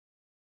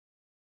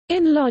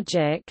In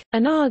logic,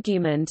 an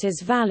argument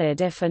is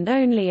valid if and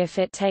only if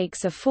it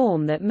takes a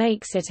form that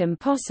makes it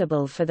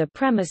impossible for the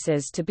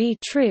premises to be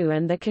true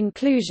and the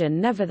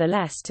conclusion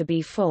nevertheless to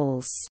be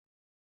false.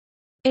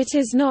 It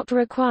is not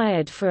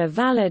required for a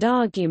valid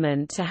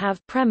argument to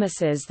have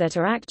premises that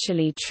are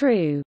actually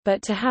true,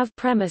 but to have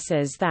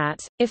premises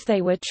that, if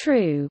they were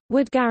true,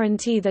 would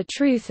guarantee the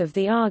truth of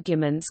the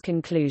argument's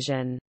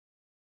conclusion.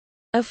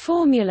 A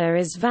formula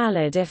is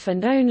valid if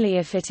and only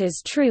if it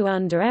is true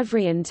under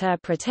every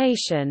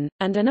interpretation,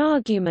 and an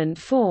argument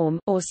form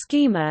or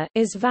schema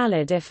is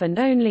valid if and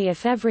only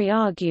if every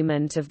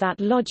argument of that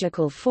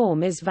logical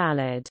form is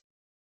valid.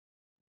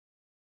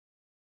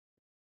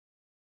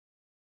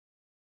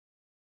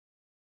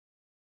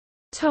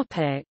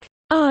 Topic: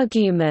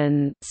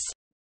 Arguments.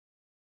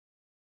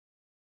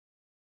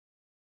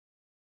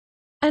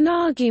 An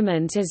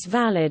argument is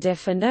valid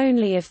if and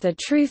only if the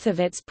truth of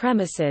its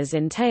premises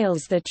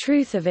entails the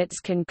truth of its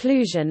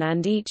conclusion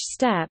and each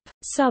step,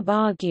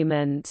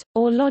 sub-argument,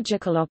 or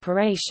logical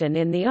operation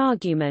in the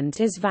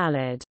argument is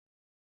valid.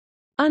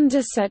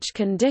 Under such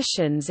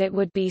conditions it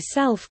would be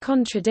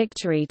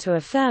self-contradictory to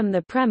affirm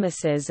the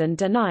premises and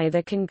deny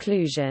the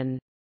conclusion.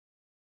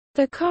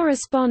 The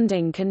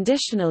corresponding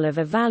conditional of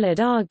a valid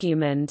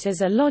argument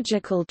is a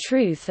logical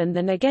truth and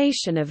the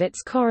negation of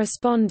its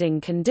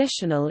corresponding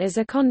conditional is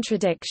a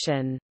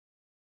contradiction.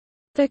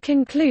 The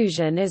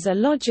conclusion is a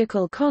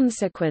logical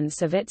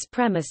consequence of its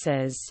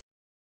premises.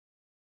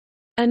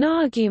 An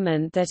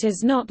argument that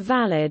is not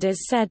valid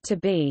is said to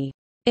be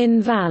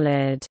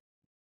invalid.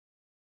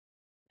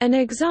 An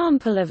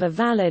example of a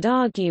valid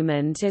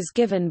argument is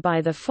given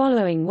by the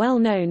following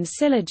well-known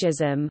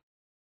syllogism: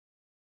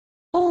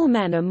 all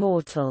men are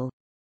mortal.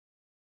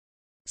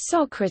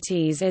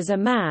 Socrates is a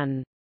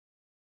man.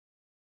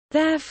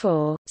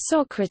 Therefore,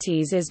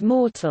 Socrates is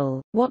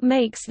mortal. What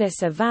makes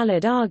this a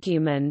valid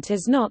argument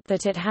is not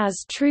that it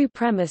has true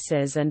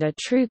premises and a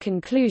true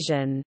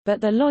conclusion, but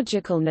the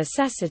logical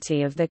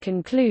necessity of the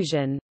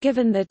conclusion,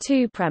 given the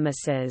two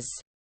premises.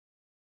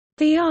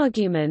 The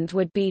argument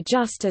would be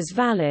just as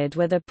valid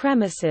were the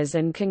premises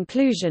and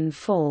conclusion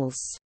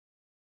false.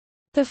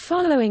 The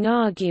following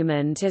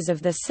argument is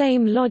of the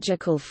same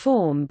logical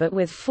form but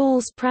with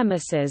false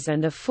premises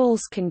and a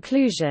false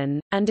conclusion,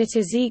 and it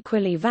is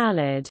equally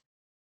valid.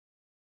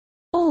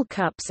 All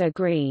cups are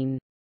green.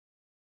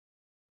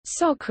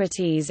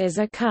 Socrates is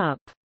a cup.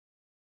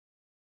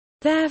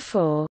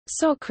 Therefore,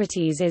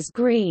 Socrates is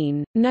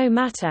green. No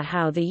matter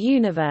how the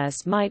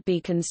universe might be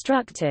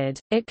constructed,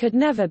 it could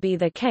never be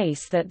the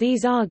case that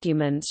these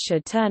arguments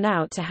should turn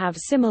out to have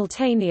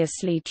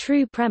simultaneously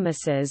true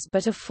premises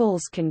but a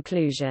false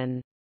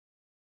conclusion.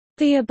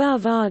 The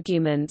above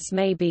arguments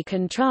may be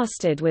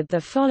contrasted with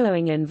the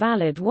following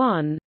invalid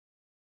one: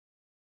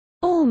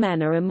 all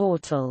men are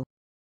immortal.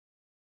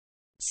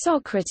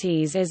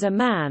 Socrates is a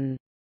man.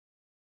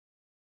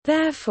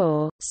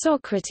 Therefore,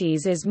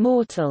 Socrates is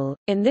mortal.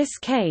 In this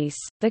case,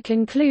 the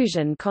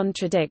conclusion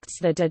contradicts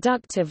the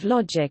deductive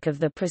logic of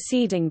the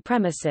preceding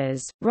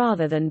premises,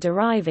 rather than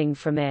deriving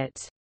from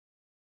it.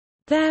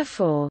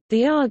 Therefore,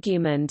 the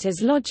argument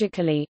is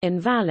logically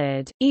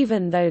invalid,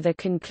 even though the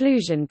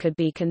conclusion could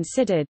be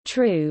considered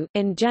true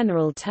in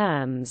general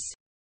terms.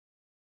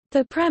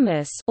 The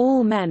premise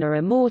all men are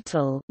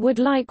immortal would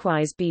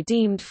likewise be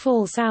deemed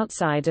false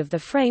outside of the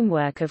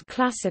framework of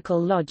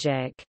classical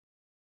logic.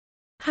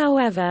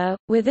 However,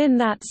 within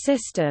that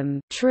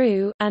system,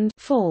 true and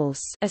false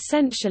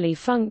essentially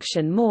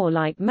function more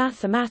like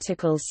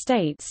mathematical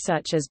states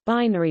such as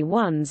binary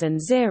ones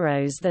and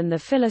zeros than the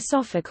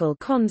philosophical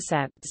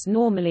concepts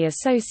normally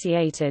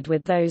associated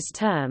with those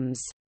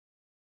terms.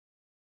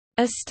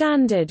 A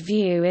standard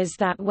view is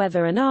that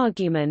whether an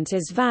argument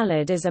is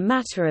valid is a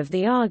matter of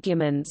the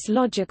argument's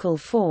logical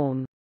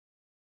form.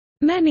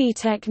 Many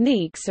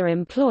techniques are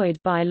employed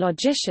by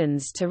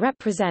logicians to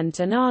represent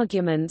an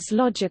argument's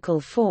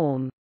logical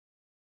form.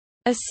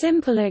 A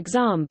simple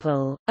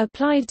example,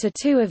 applied to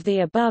two of the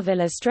above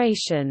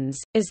illustrations,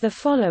 is the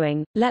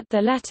following: let the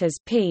letters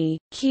P,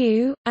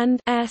 Q, and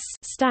S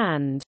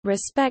stand,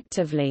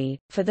 respectively,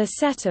 for the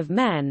set of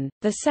men,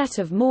 the set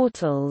of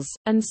mortals,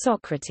 and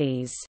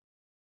Socrates.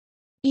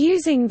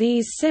 Using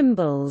these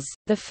symbols,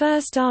 the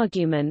first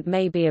argument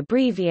may be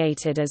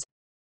abbreviated as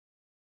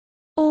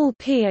all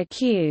P are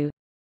Q.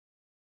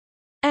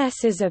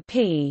 S is a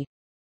P.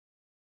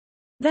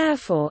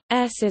 Therefore,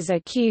 S is a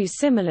Q.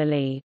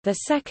 Similarly, the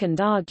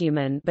second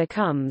argument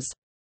becomes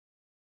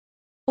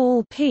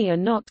all P are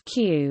not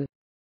Q.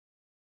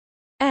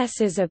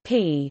 S is a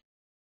P.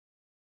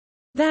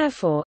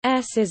 Therefore,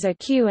 S is a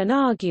Q. An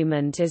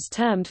argument is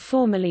termed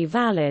formally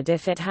valid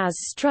if it has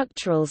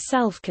structural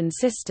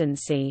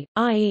self-consistency,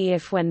 i.e.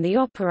 if when the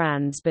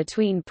operands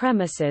between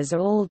premises are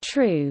all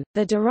true,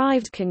 the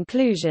derived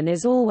conclusion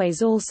is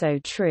always also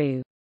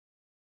true.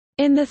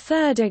 In the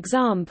third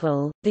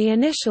example, the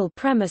initial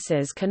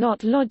premises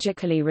cannot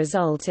logically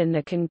result in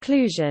the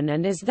conclusion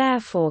and is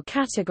therefore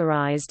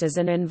categorized as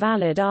an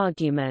invalid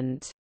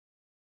argument.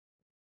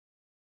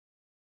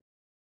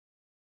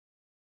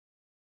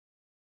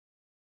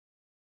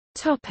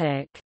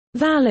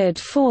 Valid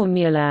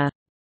formula.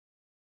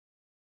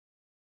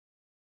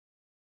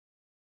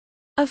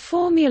 A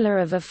formula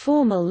of a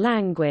formal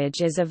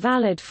language is a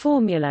valid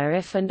formula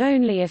if and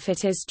only if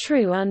it is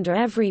true under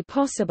every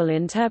possible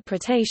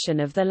interpretation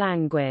of the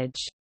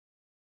language.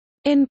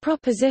 In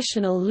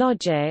propositional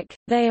logic,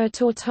 they are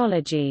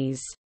tautologies.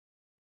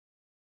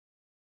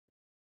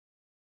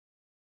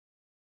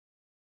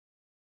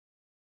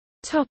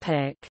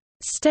 Topic: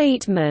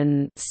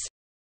 Statements.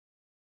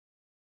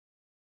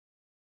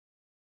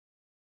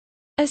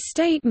 A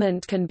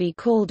statement can be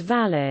called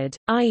valid,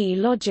 i.e.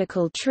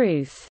 logical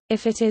truth,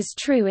 if it is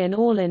true in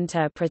all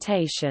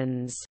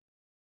interpretations.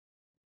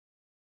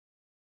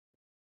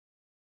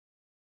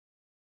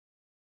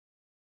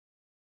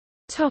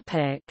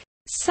 Topic: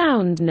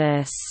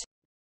 Soundness.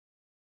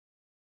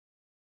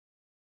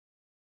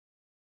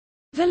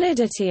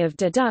 Validity of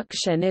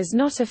deduction is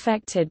not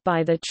affected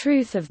by the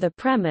truth of the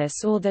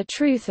premise or the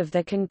truth of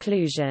the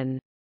conclusion.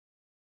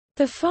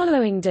 The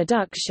following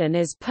deduction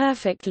is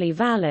perfectly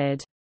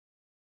valid.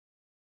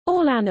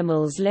 All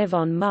animals live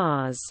on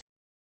Mars.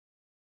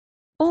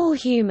 All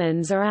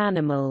humans are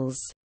animals.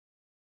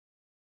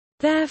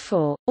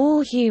 Therefore,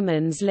 all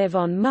humans live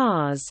on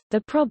Mars.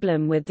 The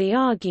problem with the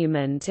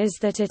argument is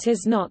that it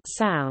is not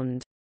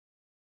sound.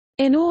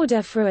 In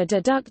order for a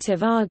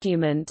deductive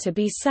argument to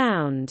be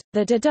sound,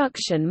 the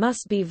deduction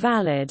must be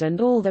valid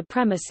and all the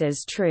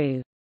premises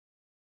true.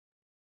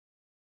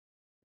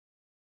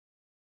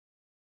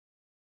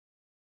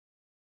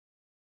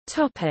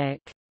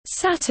 Topic: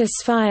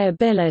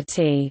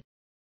 Satisfiability.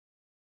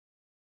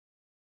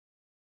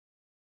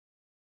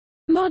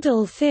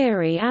 Model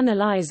theory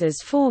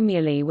analyzes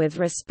formulae with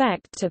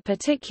respect to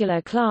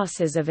particular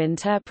classes of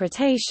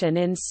interpretation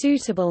in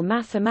suitable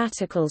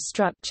mathematical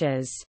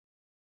structures.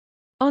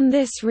 On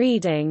this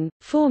reading,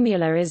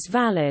 formula is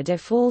valid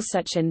if all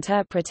such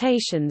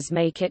interpretations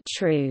make it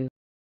true.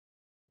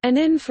 An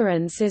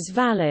inference is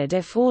valid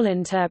if all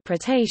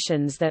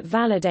interpretations that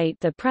validate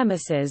the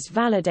premises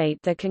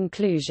validate the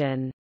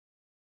conclusion.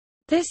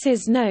 This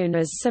is known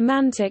as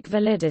semantic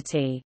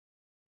validity.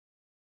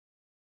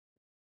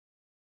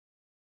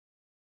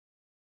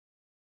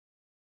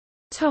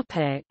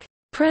 Topic: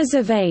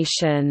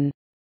 Preservation.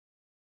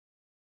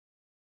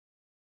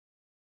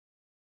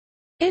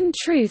 In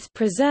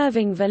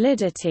truth-preserving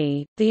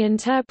validity, the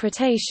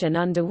interpretation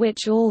under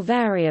which all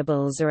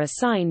variables are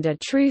assigned a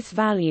truth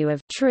value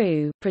of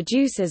true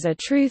produces a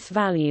truth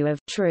value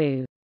of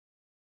true.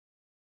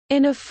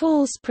 In a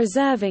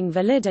false-preserving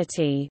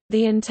validity,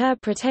 the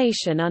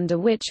interpretation under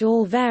which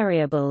all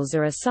variables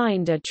are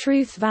assigned a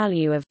truth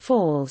value of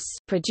false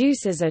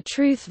produces a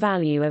truth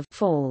value of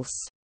false.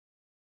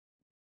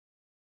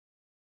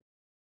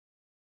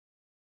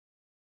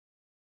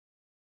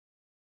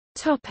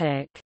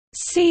 Topic: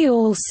 See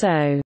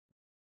also: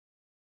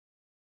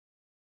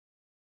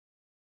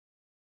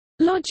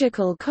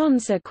 Logical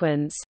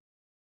consequence,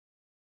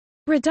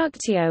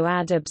 reductio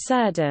ad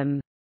absurdum,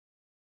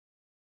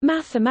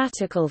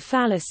 mathematical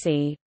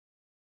fallacy,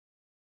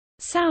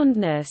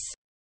 soundness,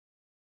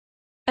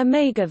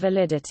 omega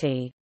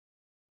validity.